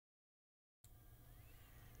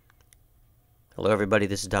Hello everybody,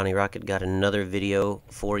 this is Donnie Rocket. Got another video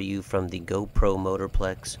for you from the GoPro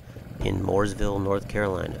Motorplex in Mooresville, North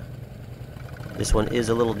Carolina. This one is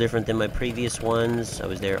a little different than my previous ones. I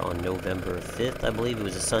was there on November 5th, I believe. It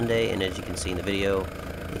was a Sunday, and as you can see in the video,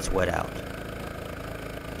 it's wet out.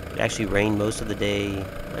 It actually rained most of the day.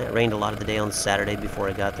 It rained a lot of the day on Saturday before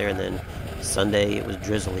I got there, and then Sunday it was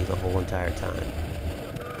drizzly the whole entire time.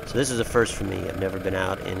 So this is a first for me. I've never been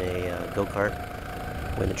out in a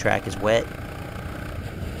go-kart when the track is wet.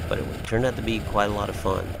 But it turned out to be quite a lot of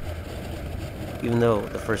fun, even though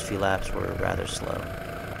the first few laps were rather slow.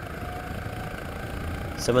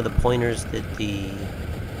 Some of the pointers that the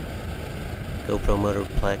GoPro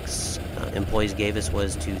Motorplex employees gave us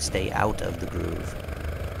was to stay out of the groove.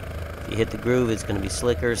 If you hit the groove, it's going to be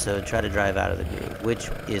slicker, so try to drive out of the groove, which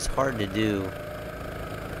is hard to do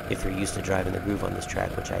if you're used to driving the groove on this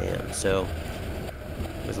track, which I am. So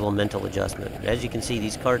it was a little mental adjustment. As you can see,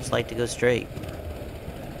 these karts like to go straight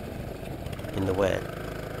in the wet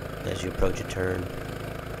as you approach a turn.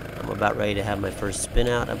 I'm about ready to have my first spin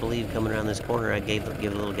out, I believe, coming around this corner. I give it a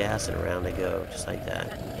little gas and around I go, just like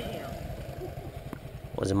that.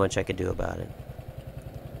 Wasn't much I could do about it.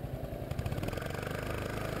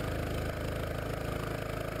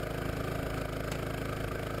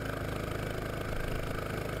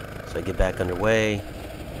 So I get back underway.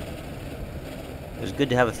 It was good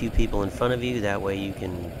to have a few people in front of you, that way you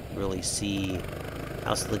can really see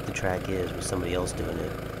how slick the track is with somebody else doing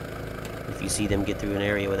it. If you see them get through an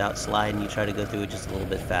area without sliding, you try to go through it just a little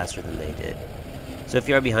bit faster than they did. So if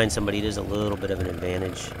you are behind somebody, it is a little bit of an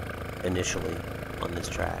advantage initially on this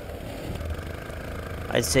track.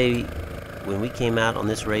 I'd say when we came out on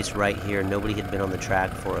this race right here, nobody had been on the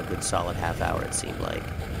track for a good solid half hour, it seemed like.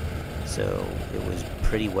 So it was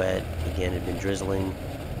pretty wet. Again, it had been drizzling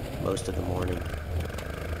most of the morning.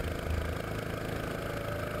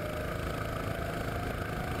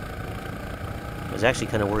 I was actually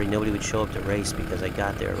kind of worried nobody would show up to race because I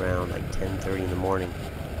got there around like 10:30 in the morning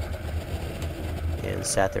and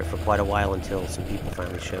sat there for quite a while until some people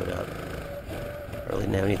finally showed up. I really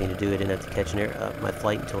didn't have anything to do. I didn't have to catch my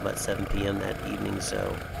flight until about 7 p.m. that evening,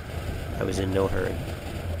 so I was in no hurry.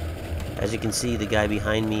 As you can see, the guy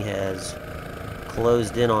behind me has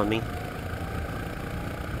closed in on me.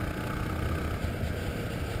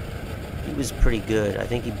 He was pretty good. I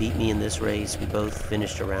think he beat me in this race. We both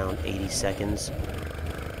finished around 80 seconds.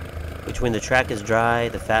 Which, when the track is dry,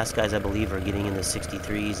 the fast guys, I believe, are getting in the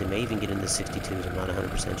 63s. They may even get in the 62s. I'm not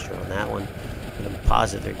 100% sure on that one, but I'm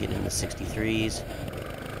positive they're getting in the 63s.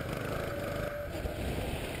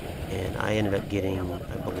 And I ended up getting,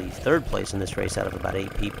 I believe, third place in this race out of about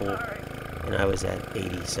 8 people, and I was at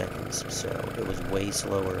 80 seconds. So it was way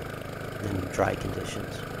slower than dry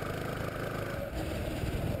conditions.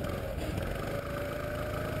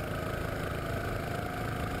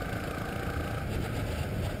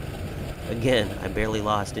 Again, I barely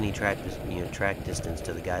lost any track distance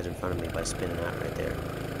to the guys in front of me by spinning out right there.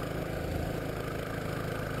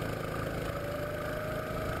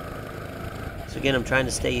 So again, I'm trying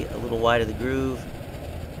to stay a little wide of the groove.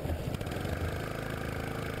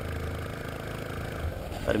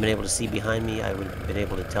 If I'd have been able to see behind me, I would have been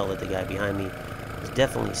able to tell that the guy behind me was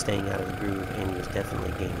definitely staying out of the groove, and he was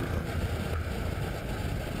definitely gaining them.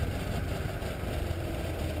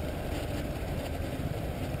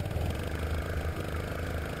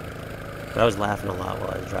 But I was laughing a lot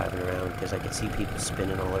while I was driving around because I could see people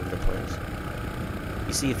spinning all over the place.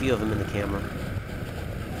 You see a few of them in the camera.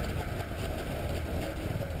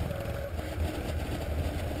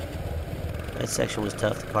 That section was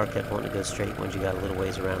tough. The car kept wanting to go straight once you got a little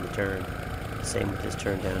ways around the turn. Same with this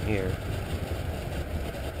turn down here.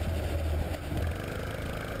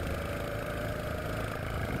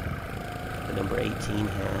 The number 18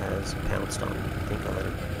 has pounced on me. I think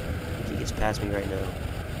he gets past me right now.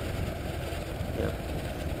 Yeah.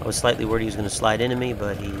 I was slightly worried he was going to slide into me,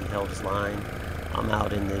 but he held his line. I'm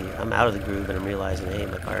out of the groove, and I'm realizing, hey,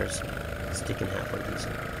 my car's sticking halfway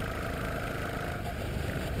decent.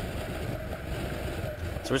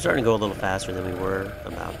 So we're starting to go a little faster than we were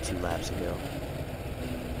about 2 laps ago.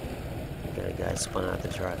 Got a guy spun out the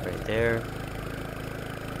truck right there.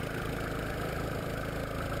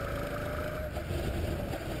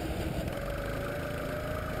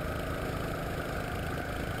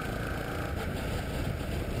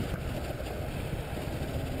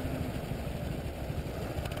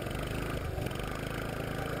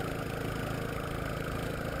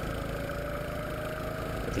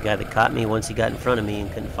 The guy that caught me, once he got in front of me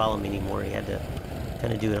and couldn't follow me anymore, he had to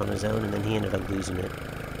kind of do it on his own, and then he ended up losing it.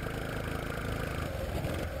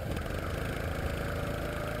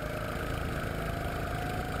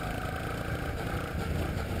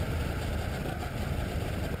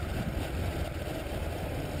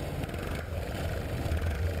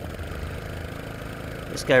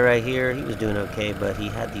 This guy right here, he was doing okay, but he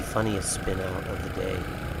had the funniest spin out of the day,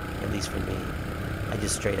 at least for me. I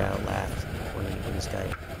just straight out laughed when this guy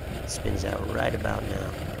spins out right about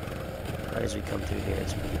now. Right as we come through here,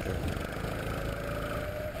 it's pretty good.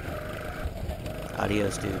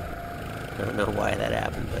 Adios, dude. I don't know why that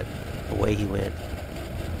happened, but away he went.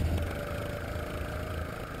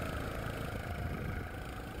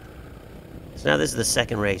 So now this is the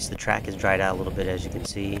second race. The track has dried out a little bit, as you can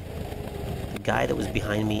see. The guy that was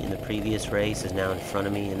behind me in the previous race is now in front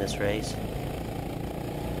of me in this race.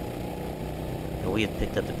 And we have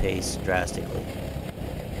picked up the pace drastically.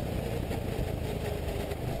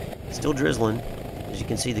 Still drizzling. As you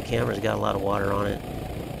can see, the camera's got a lot of water on it.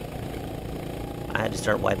 I had to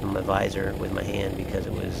start wiping my visor with my hand because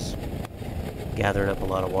it was gathering up a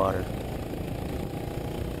lot of water.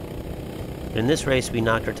 But in this race, we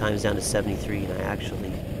knocked our times down to 73, and I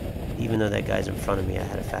actually, even though that guy's in front of me, I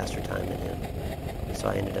had a faster time than him. So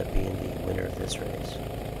I ended up being the winner of this race.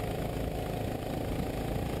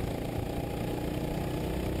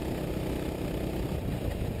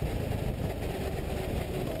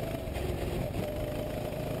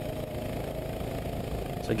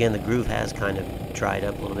 So again, the groove has kind of dried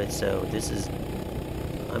up a little bit, so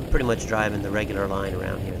I'm pretty much driving the regular line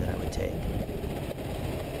around here that I would take.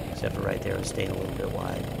 Except for right there, I'm staying a little bit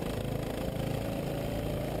wide.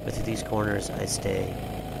 But through these corners, I stay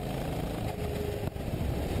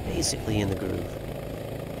basically in the groove.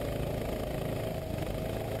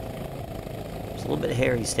 It's a little bit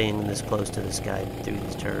hairy staying this close to this guy through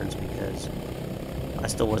these turns because I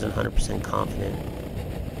still wasn't 100% confident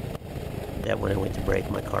that when I went to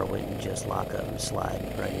brake, my car wouldn't just lock up and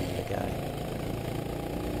slide right into the guy.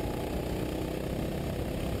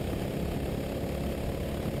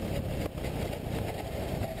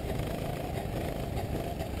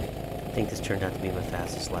 I think this turned out to be my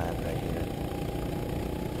fastest lap right here.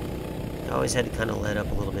 I always had to kind of let up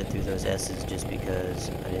a little bit through those S's just because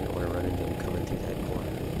I didn't want to run into them coming through that corner.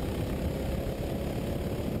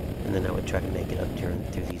 And then I would try to make it up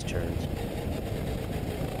through these turns.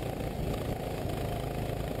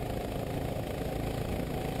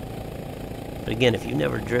 But again, if you've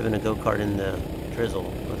never driven a go-kart in the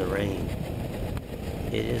drizzle or the rain,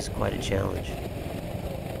 it is quite a challenge.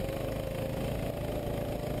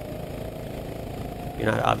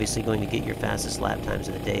 You're not obviously going to get your fastest lap times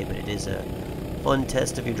of the day, but it is a fun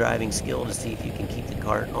test of your driving skill to see if you can keep the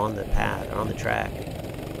cart on the path or on the track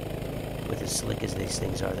with as slick as these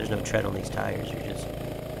things are. There's no tread on these tires, you're just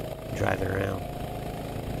driving around.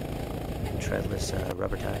 Treadless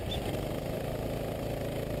rubber tires.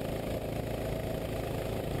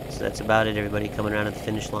 So that's about it, everybody. Coming around at the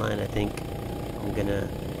finish line, I think I'm gonna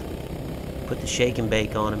put the shake and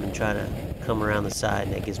bake on him and try to come around the side,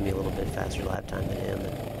 and that gives me a little bit faster lap time than him,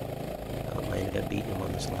 and I ended up beating him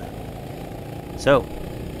on this lap. So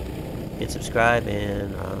hit subscribe,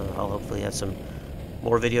 and I'll hopefully have some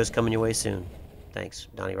more videos coming your way soon. Thanks.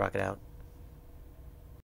 Donnie Rocket out.